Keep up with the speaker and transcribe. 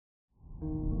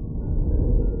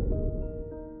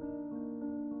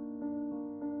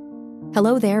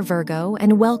Hello there, Virgo,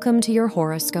 and welcome to your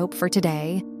horoscope for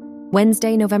today,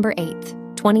 Wednesday, November 8th,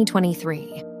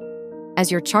 2023.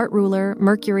 As your chart ruler,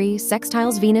 Mercury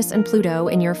sextiles Venus and Pluto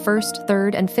in your first,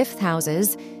 third, and fifth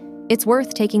houses, it's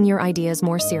worth taking your ideas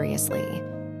more seriously.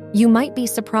 You might be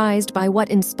surprised by what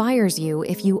inspires you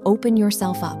if you open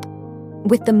yourself up.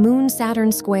 With the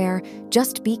Moon-Saturn square,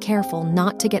 just be careful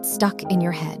not to get stuck in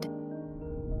your head.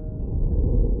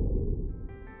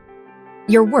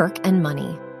 Your work and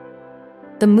money.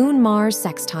 The Moon-Mars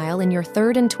sextile in your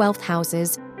 3rd and 12th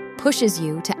houses pushes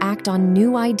you to act on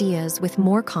new ideas with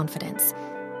more confidence.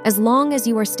 As long as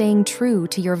you are staying true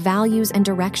to your values and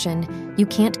direction, you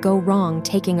can't go wrong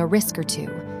taking a risk or two.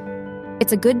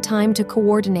 It's a good time to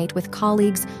coordinate with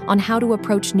colleagues on how to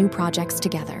approach new projects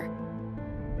together.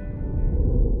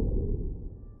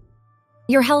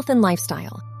 Your health and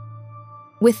lifestyle.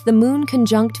 With the Moon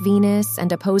conjunct Venus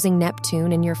and opposing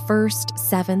Neptune in your 1st,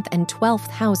 7th, and 12th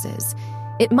houses,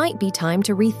 it might be time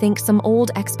to rethink some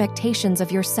old expectations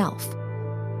of yourself.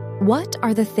 What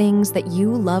are the things that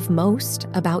you love most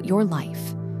about your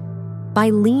life? By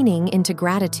leaning into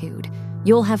gratitude,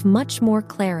 you'll have much more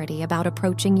clarity about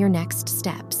approaching your next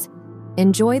steps.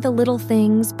 Enjoy the little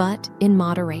things, but in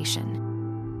moderation.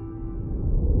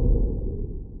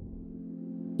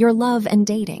 Your love and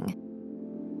dating.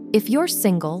 If you're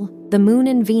single, the Moon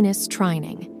and Venus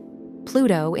trining,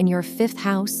 Pluto in your 5th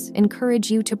house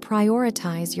encourage you to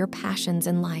prioritize your passions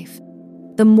in life.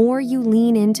 The more you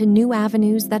lean into new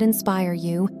avenues that inspire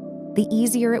you, the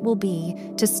easier it will be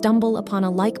to stumble upon a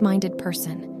like-minded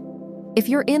person. If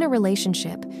you're in a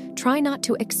relationship, try not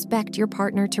to expect your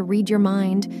partner to read your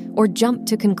mind or jump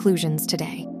to conclusions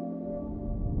today.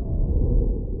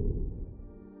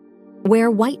 Wear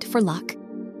white for luck.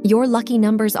 Your lucky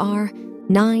numbers are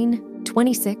 9,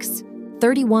 26,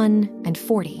 31, and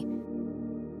 40.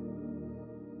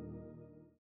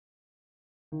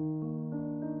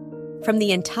 From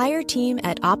the entire team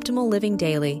at Optimal Living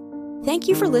Daily, thank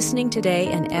you for listening today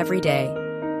and every day.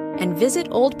 And visit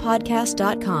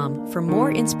oldpodcast.com for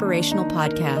more inspirational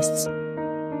podcasts.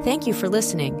 Thank you for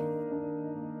listening.